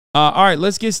All right,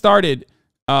 let's get started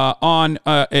on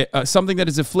something that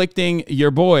is afflicting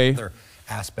your boy.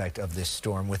 Aspect of this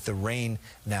storm, with the rain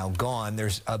now gone,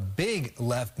 there's a big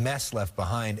mess left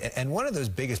behind, and one of those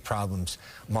biggest problems,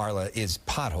 Marla, is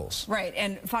potholes. Right,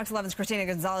 and Fox 11's Christina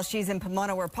Gonzalez, she's in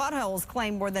Pomona, where potholes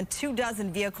claim more than 24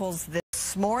 vehicles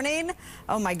this morning.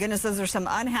 Oh my goodness, those are some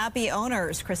unhappy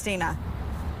owners. Christina.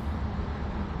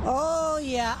 Oh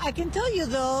yeah, I can tell you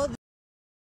though.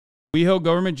 WeHo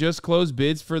government just closed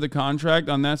bids for the contract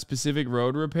on that specific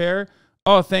road repair.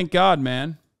 Oh, thank God,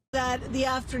 man. That the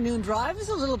afternoon drive is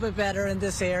a little bit better in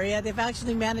this area. They've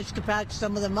actually managed to patch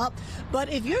some of them up.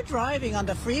 But if you're driving on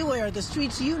the freeway or the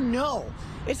streets, you know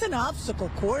it's an obstacle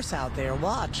course out there.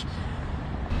 Watch.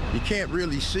 You can't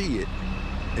really see it,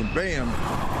 and bam.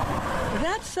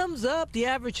 That sums up the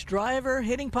average driver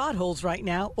hitting potholes right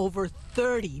now. Over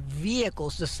 30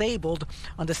 vehicles disabled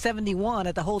on the 71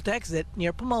 at the Holt exit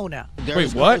near Pomona.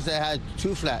 Wait, what? Cars that had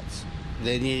two flats,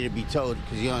 they needed to be towed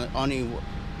because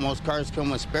most cars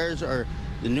come with spares, or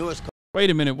the newest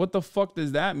Wait a minute, what the fuck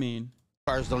does that mean?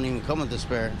 cars don't even come with the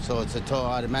spare, so it's a tow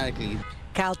automatically.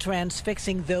 Caltrans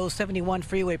fixing those 71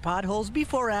 freeway potholes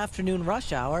before afternoon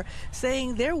rush hour,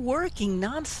 saying they're working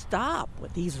nonstop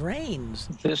with these rains.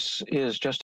 This is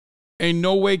just... Ain't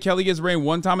no way Kelly gets rain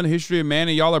one time in the history of man,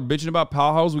 and y'all are bitching about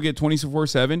potholes. We get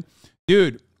 24/7.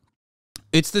 Dude,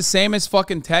 it's the same as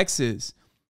fucking Texas.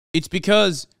 It's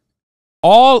because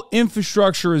all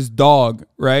infrastructure is dog,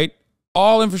 right?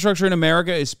 All infrastructure in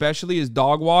America, especially, is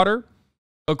dog water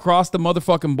across the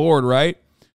motherfucking board, right?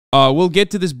 We'll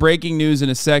get to this breaking news in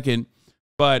a second,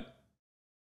 but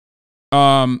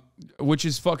which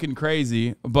is fucking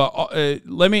crazy. But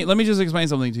let me just explain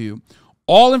something to you.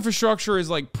 All infrastructure is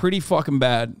like pretty fucking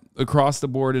bad across the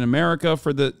board in America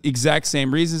for the exact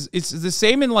same reasons. It's the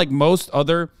same in like most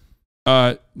other,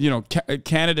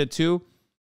 Canada too.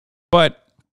 But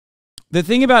the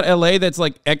thing about LA that's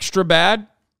like extra bad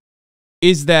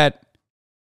is that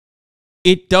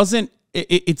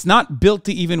it's not built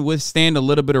to even withstand a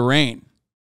little bit of rain.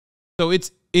 So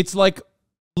it's like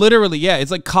literally, yeah,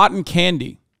 it's like cotton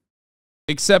candy.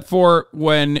 Except for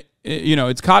when,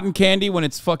 it's cotton candy when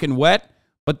it's fucking wet,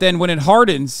 but then when it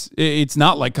hardens, it's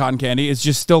not like cotton candy, it's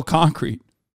just still concrete.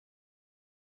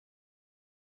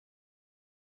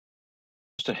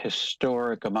 a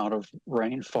historic amount of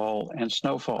rainfall and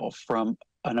snowfall from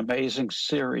an amazing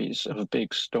series of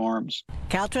big storms.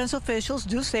 Caltrans officials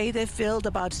do say they filled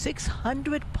about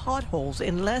 600 potholes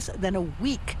in less than a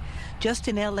week, just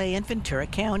in LA and Ventura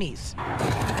counties.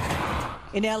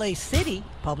 In LA City,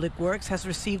 Public Works has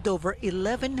received over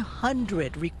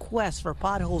 1,100 requests for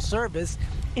pothole service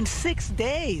in 6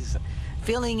 days,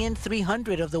 filling in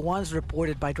 300 of the ones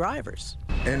reported by drivers.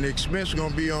 And the expense is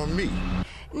going to be on me.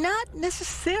 Not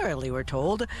necessarily, we're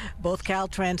told. Both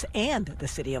Caltrans and the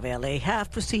city of LA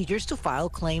have procedures to file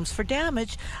claims for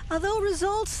damage, although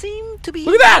results seem to be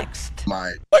mixed.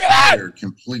 My tire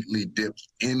completely dipped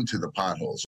into the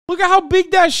potholes. Look at how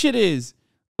big that shit is.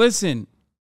 Listen,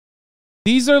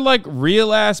 these are like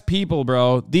real ass people,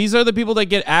 bro. These are the people that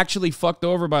get actually fucked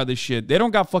over by this shit. They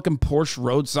don't got fucking Porsche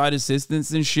roadside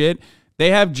assistance and shit. They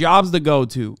have jobs to go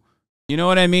to. You know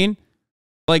what I mean?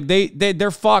 Like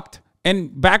they're fucked.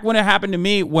 And back when it happened to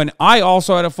me, when I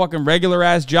also had a fucking regular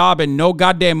ass job and no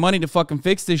goddamn money to fucking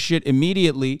fix this shit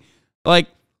immediately, like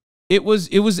it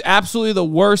was absolutely the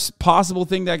worst possible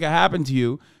thing that could happen to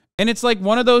you. And it's like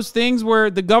one of those things where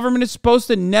the government is supposed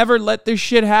to never let this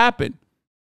shit happen.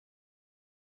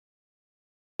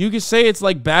 You could say it's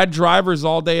like bad drivers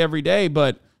all day, every day,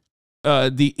 but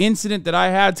the incident that I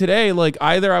had today, like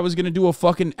either I was going to do a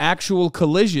fucking actual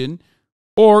collision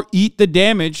or eat the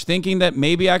damage thinking that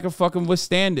maybe I could fucking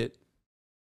withstand it.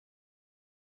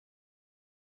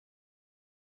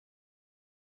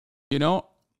 You know?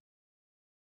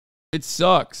 It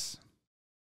sucks.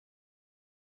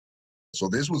 So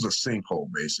this was a sinkhole,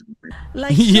 basically.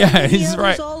 Like yeah, he's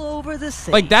right. All over the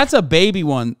city. Like that's a baby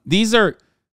one.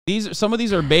 Some of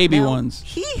these are baby ones.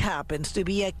 He happens to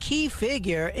be a key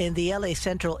figure in the LA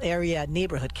Central Area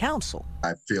Neighborhood Council.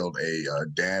 I filled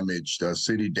a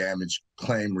city damage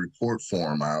claim report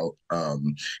form out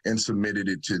and submitted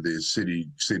it to the city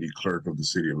clerk of the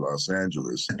city of Los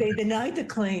Angeles. They denied the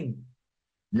claim.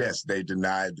 Yes, they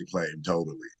denied the claim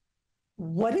totally.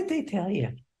 What did they tell you?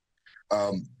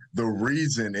 The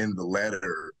reason in the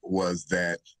letter was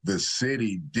that the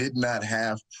city did not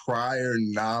have prior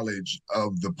knowledge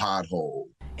of the pothole.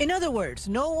 In other words,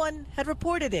 no one had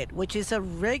reported it, which is a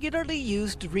regularly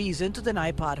used reason to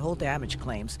deny pothole damage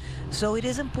claims. So it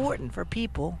is important for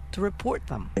people to report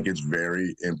them. I think it's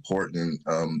very important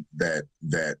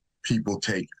that people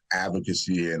take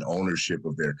advocacy and ownership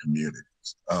of their community.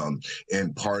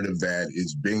 And part of that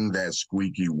is being that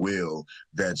squeaky wheel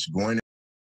that's going to.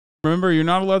 Remember, you're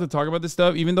not allowed to talk about this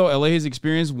stuff. Even though LA has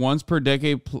experienced once per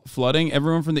decade flooding,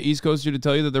 everyone from the East Coast here to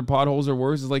tell you that their potholes are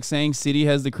worse. It's like saying city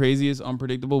has the craziest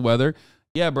unpredictable weather.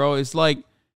 Yeah, bro, it's like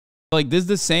this is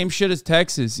the same shit as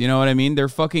Texas. You know what I mean? Their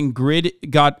fucking grid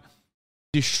got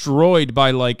destroyed by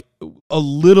like a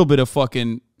little bit of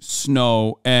fucking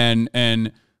snow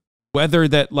and weather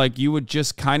that like you would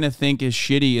just kind of think is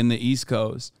shitty in the East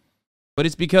Coast. But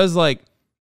it's because like,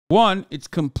 one, it's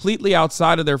completely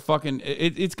outside of their fucking,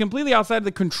 it's completely outside of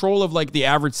the control of like the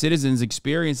average citizens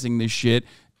experiencing this shit.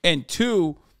 And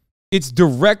two, it's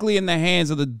directly in the hands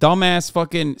of the dumbass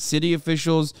fucking city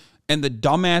officials and the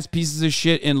dumbass pieces of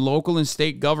shit in local and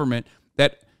state government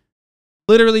that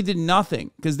literally did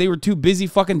nothing because they were too busy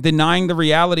fucking denying the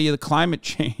reality of the climate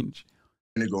change.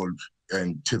 To go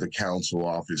and to the council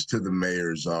office, to the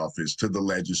mayor's office, to the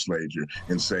legislature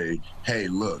and say, hey,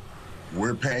 look,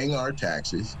 we're paying our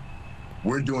taxes,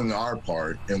 we're doing our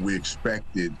part, and we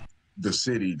expected the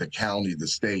city, the county, the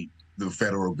state, the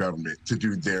federal government to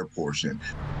do their portion.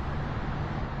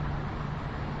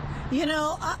 You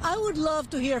know, I would love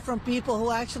to hear from people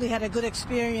who actually had a good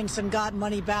experience and got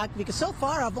money back, because so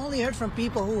far I've only heard from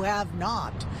people who have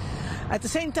not. At the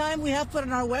same time, we have put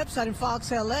on our website in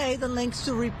Fox LA the links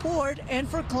to report and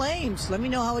for claims. Let me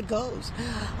know how it goes.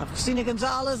 I'm Christina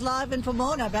Gonzalez, live in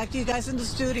Pomona. Back to you guys in the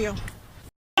studio.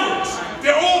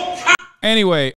 Anyway,